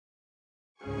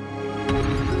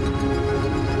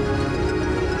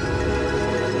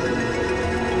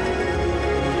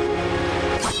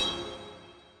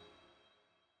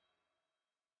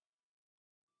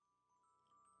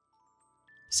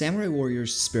Samurai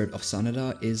Warriors Spirit of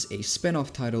Sanada is a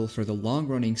spin-off title for the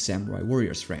long-running Samurai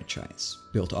Warriors franchise,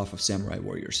 built off of Samurai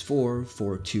Warriors 4,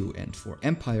 4-2, and 4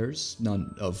 Empires,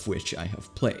 none of which I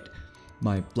have played.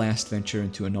 My last venture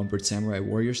into a numbered Samurai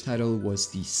Warriors title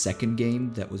was the second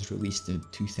game that was released in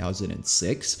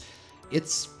 2006.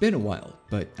 It's been a while,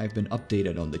 but I've been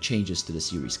updated on the changes to the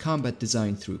series' combat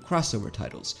design through crossover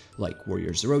titles like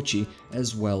Warriors Orochi,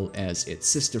 as well as its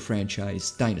sister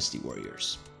franchise Dynasty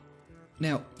Warriors.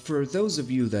 Now, for those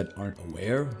of you that aren't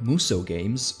aware, Musou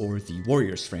games, or the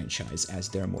Warriors franchise as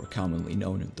they're more commonly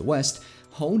known in the West,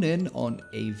 hone in on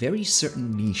a very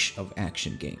certain niche of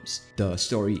action games. The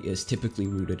story is typically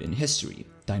rooted in history.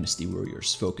 Dynasty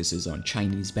Warriors focuses on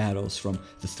Chinese battles from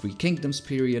the Three Kingdoms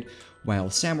period, while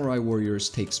Samurai Warriors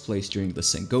takes place during the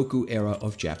Sengoku era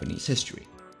of Japanese history.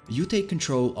 You take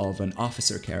control of an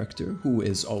officer character who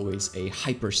is always a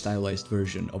hyper-stylized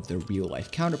version of their real-life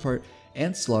counterpart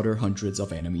and slaughter hundreds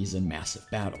of enemies in massive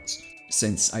battles.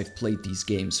 Since I've played these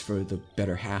games for the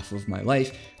better half of my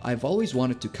life, I've always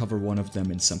wanted to cover one of them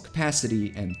in some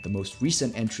capacity, and the most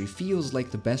recent entry feels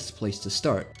like the best place to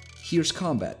start. Here's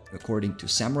combat, according to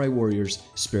Samurai Warriors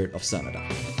Spirit of Sanada.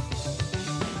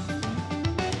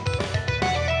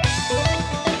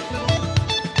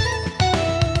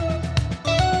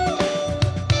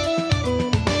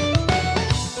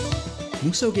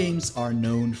 Musou games are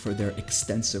known for their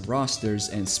extensive rosters,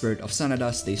 and Spirit of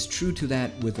Sanada stays true to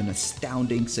that with an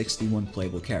astounding 61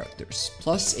 playable characters,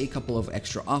 plus a couple of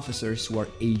extra officers who are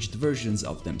aged versions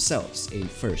of themselves, a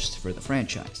first for the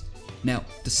franchise. Now,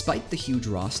 despite the huge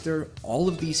roster, all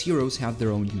of these heroes have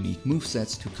their own unique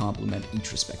movesets to complement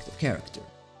each respective character.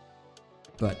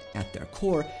 But at their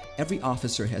core, every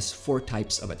officer has 4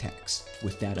 types of attacks.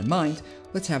 With that in mind,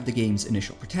 let's have the game's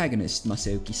initial protagonist,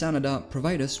 Masayuki Sanada,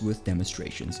 provide us with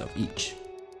demonstrations of each.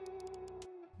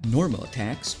 Normal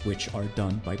attacks, which are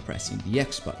done by pressing the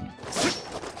X button.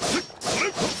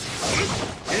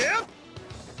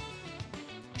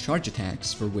 Charge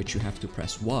attacks, for which you have to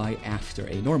press Y after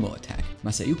a normal attack.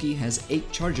 Masayuki has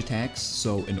 8 charge attacks,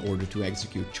 so in order to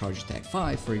execute charge attack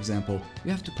 5, for example,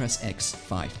 you have to press X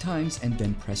 5 times and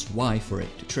then press Y for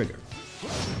it to trigger.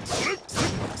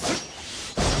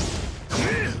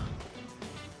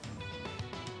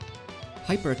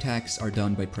 Hyper attacks are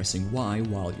done by pressing Y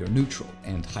while you're neutral,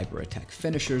 and hyper attack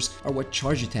finishers are what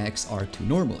charge attacks are to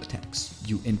normal attacks.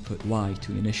 You input Y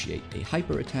to initiate a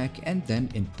hyper attack and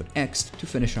then input X to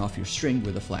finish off your string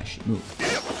with a flashy move.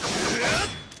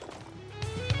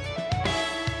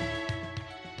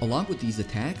 Along with these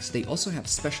attacks, they also have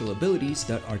special abilities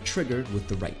that are triggered with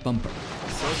the right bumper.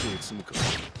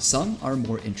 Some are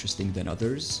more interesting than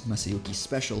others. Masayuki's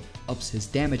special ups his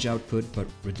damage output but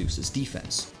reduces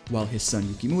defense, while his son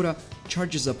Yukimura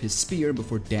charges up his spear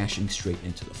before dashing straight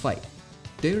into the fight.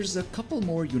 There's a couple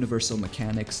more universal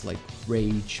mechanics like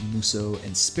Rage, Musou,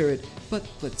 and Spirit, but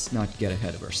let's not get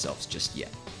ahead of ourselves just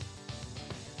yet.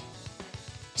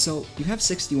 So, you have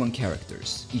 61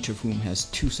 characters, each of whom has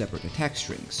 2 separate attack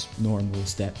strings,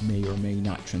 normals that may or may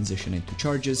not transition into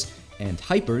charges, and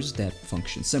hypers that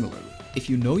function similarly. If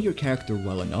you know your character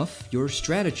well enough, your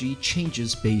strategy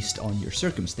changes based on your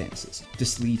circumstances.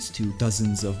 This leads to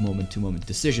dozens of moment-to-moment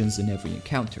decisions in every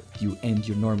encounter. You end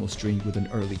your normal string with an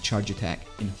early charge attack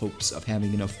in hopes of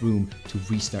having enough room to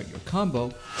restart your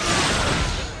combo,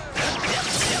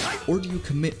 or do you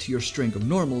commit to your string of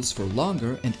normals for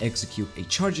longer and execute a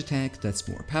charge attack that's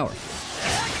more powerful?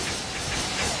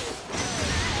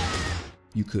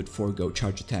 You could forego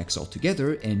charge attacks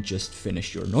altogether and just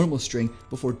finish your normal string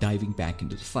before diving back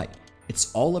into the fight.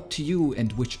 It's all up to you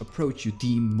and which approach you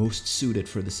deem most suited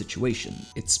for the situation.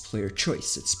 It's player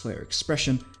choice, it's player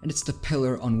expression, and it's the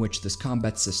pillar on which this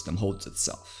combat system holds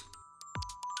itself.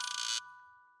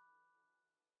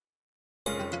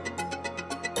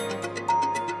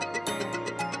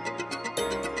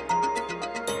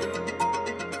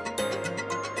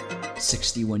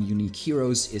 "61 unique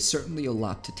heroes" is certainly a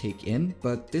lot to take in,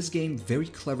 but this game very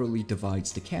cleverly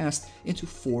divides the cast into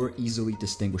 4 easily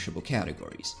distinguishable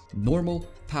categories: normal,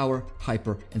 power,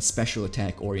 hyper, and special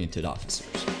attack-oriented officers.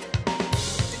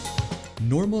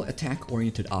 Normal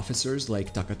attack-oriented officers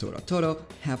like Takatora Toro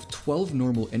have 12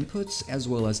 normal inputs as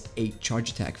well as 8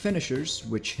 charge attack finishers,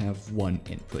 which have 1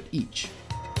 input each.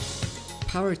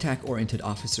 Power attack-oriented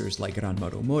officers like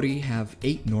Ranmaru Mori have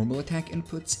 8 normal attack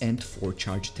inputs and 4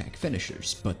 charge attack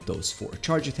finishers, but those 4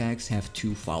 charge attacks have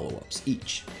 2 follow-ups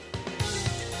each.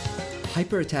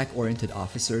 Hyper attack-oriented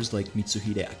officers like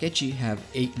Mitsuhide Akechi have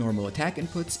 8 normal attack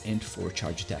inputs and 4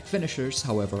 charge attack finishers.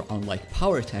 However, unlike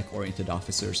power attack-oriented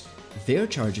officers, their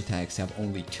charge attacks have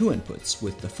only 2 inputs,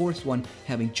 with the 4th one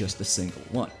having just a single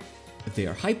one.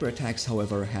 Their hyper attacks,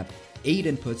 however, have 8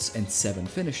 inputs and 7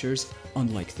 finishers,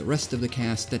 unlike the rest of the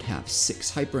cast that have 6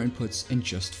 hyper inputs and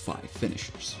just 5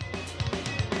 finishers.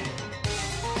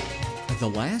 The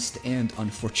last, and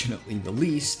unfortunately the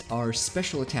least, are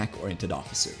special attack-oriented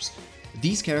officers.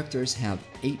 These characters have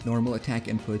 8 normal attack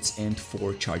inputs and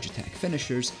 4 charge attack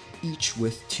finishers, each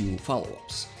with 2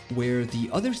 follow-ups. Where the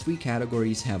other 3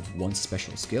 categories have 1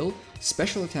 special skill,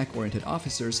 special attack-oriented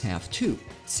officers have 2.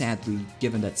 Sadly,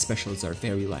 given that specials are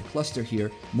very lackluster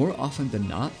here, more often than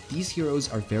not, these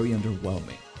heroes are very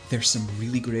underwhelming. There's some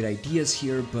really great ideas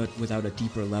here, but without a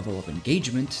deeper level of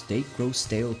engagement, they grow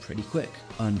stale pretty quick.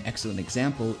 An excellent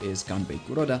example is Ganbei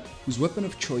Kuroda, whose weapon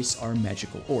of choice are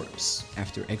magical orbs.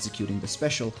 After executing the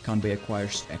special, Ganbei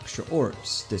acquires extra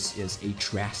orbs. This is a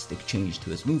drastic change to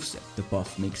his moveset. The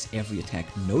buff makes every attack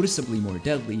noticeably more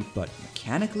deadly, but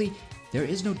mechanically, there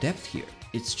is no depth here.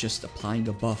 It's just applying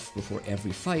a buff before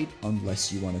every fight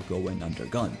unless you want to go in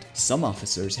undergunned. Some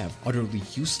officers have utterly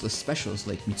useless specials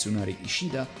like Mitsunari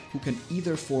Ishida, who can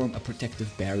either form a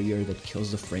protective barrier that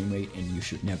kills the frame rate and you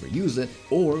should never use it,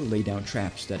 or lay down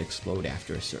traps that explode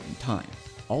after a certain time.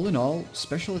 All in all,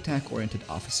 special attack-oriented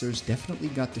officers definitely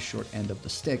got the short end of the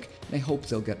stick, and I hope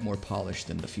they'll get more polished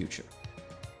in the future.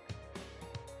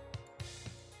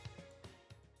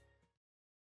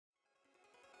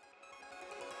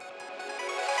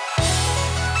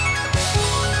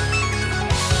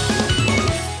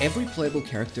 Every playable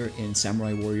character in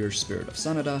Samurai Warriors Spirit of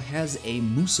Sanada has a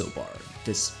Muso bar,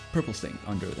 this purple thing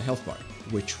under the health bar,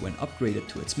 which when upgraded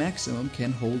to its maximum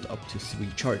can hold up to 3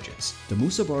 charges. The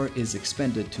Muso bar is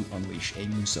expended to unleash a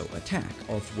Muso attack,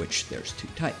 of which there's 2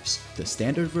 types. The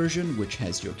standard version, which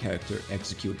has your character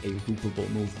execute a loopable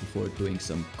move before doing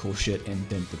some cool shit and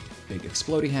then the big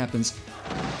exploding happens.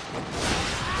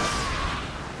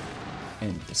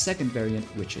 And the second variant,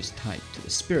 which is tied to the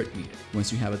spirit meter.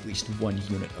 Once you have at least 1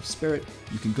 unit of spirit,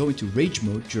 you can go into rage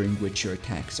mode, during which your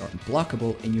attacks are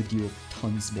unblockable and you deal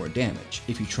tons more damage.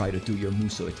 If you try to do your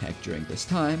Muso attack during this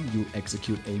time, you'll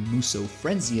execute a Muso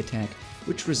frenzy attack,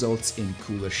 which results in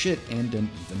cooler shit and an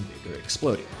even bigger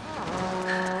exploding.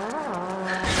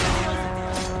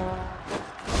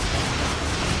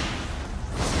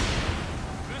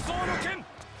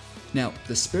 Now,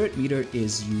 the spirit meter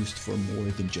is used for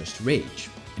more than just rage.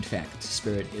 In fact,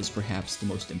 spirit is perhaps the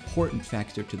most important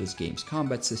factor to this game's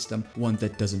combat system, one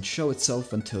that doesn't show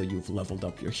itself until you've leveled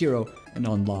up your hero and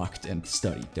unlocked and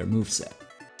studied their moveset.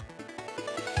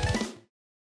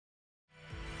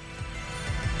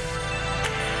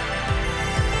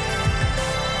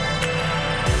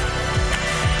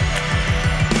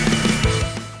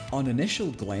 On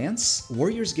initial glance,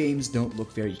 Warriors games don't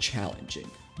look very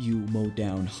challenging. You mow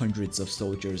down hundreds of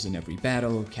soldiers in every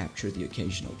battle, capture the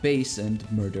occasional base, and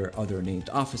murder other named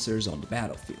officers on the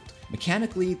battlefield.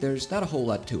 Mechanically, there's not a whole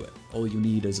lot to it. All you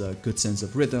need is a good sense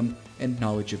of rhythm and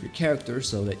knowledge of your character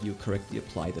so that you correctly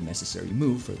apply the necessary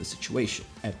move for the situation.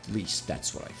 At least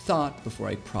that's what I thought before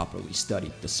I properly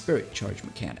studied the spirit charge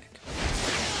mechanic.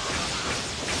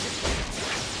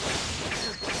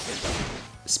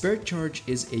 Spirit Charge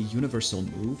is a universal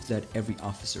move that every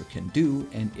officer can do,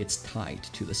 and it's tied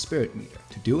to the spirit meter.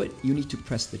 To do it, you need to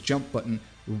press the jump button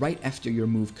right after your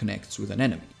move connects with an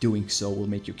enemy. Doing so will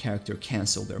make your character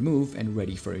cancel their move and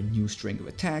ready for a new string of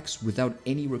attacks without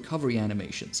any recovery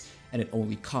animations, and it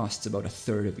only costs about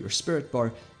 1/3 of your spirit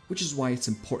bar, which is why it's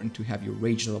important to have your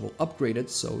rage level upgraded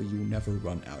so you never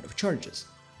run out of charges.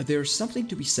 There's something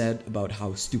to be said about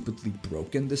how stupidly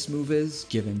broken this move is,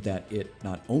 given that it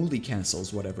not only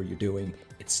cancels whatever you're doing,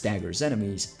 it staggers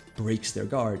enemies, breaks their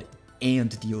guard,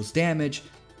 and deals damage,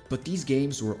 but these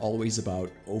games were always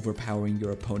about overpowering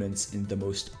your opponents in the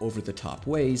most over-the-top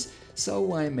ways,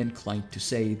 so I'm inclined to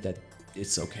say that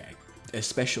it's okay,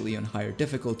 especially on higher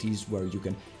difficulties where you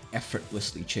can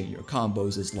effortlessly chain your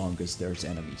combos as long as there's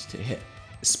enemies to hit.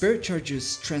 Spirit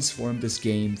Charges transform this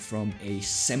game from a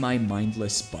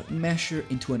semi-mindless button masher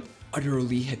into an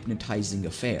utterly hypnotizing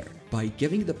affair. By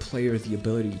giving the player the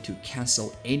ability to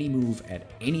cancel any move at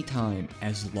any time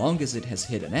as long as it has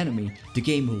hit an enemy, the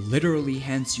game literally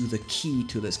hands you the key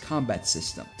to this combat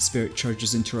system. Spirit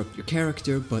Charges interrupt your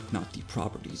character, but not the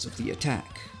properties of the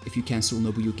attack. If you cancel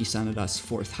Nobuyuki Sanada's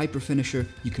 4th hyper finisher,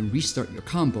 you can restart your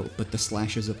combo, but the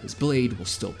slashes of his blade will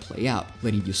still play out,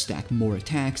 letting you stack more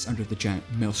attacks under the giant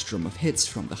maelstrom of hits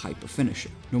from the hyper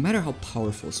finisher. No matter how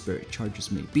powerful Spirit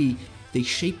Charges may be, they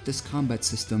shape this combat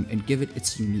system and give it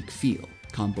its unique feel.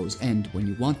 Combos end when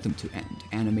you want them to end.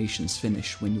 Animations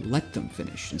finish when you let them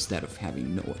finish instead of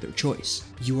having no other choice.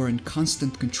 You are in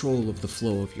constant control of the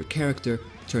flow of your character,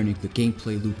 turning the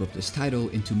gameplay loop of this title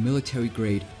into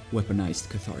military-grade, weaponized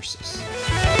catharsis.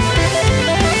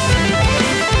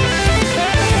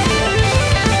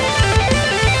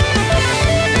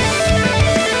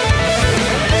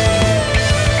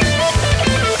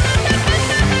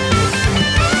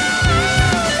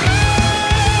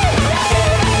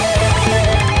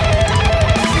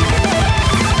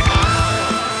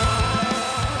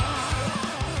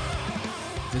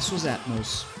 This was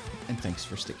Atmos, and thanks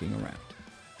for sticking around.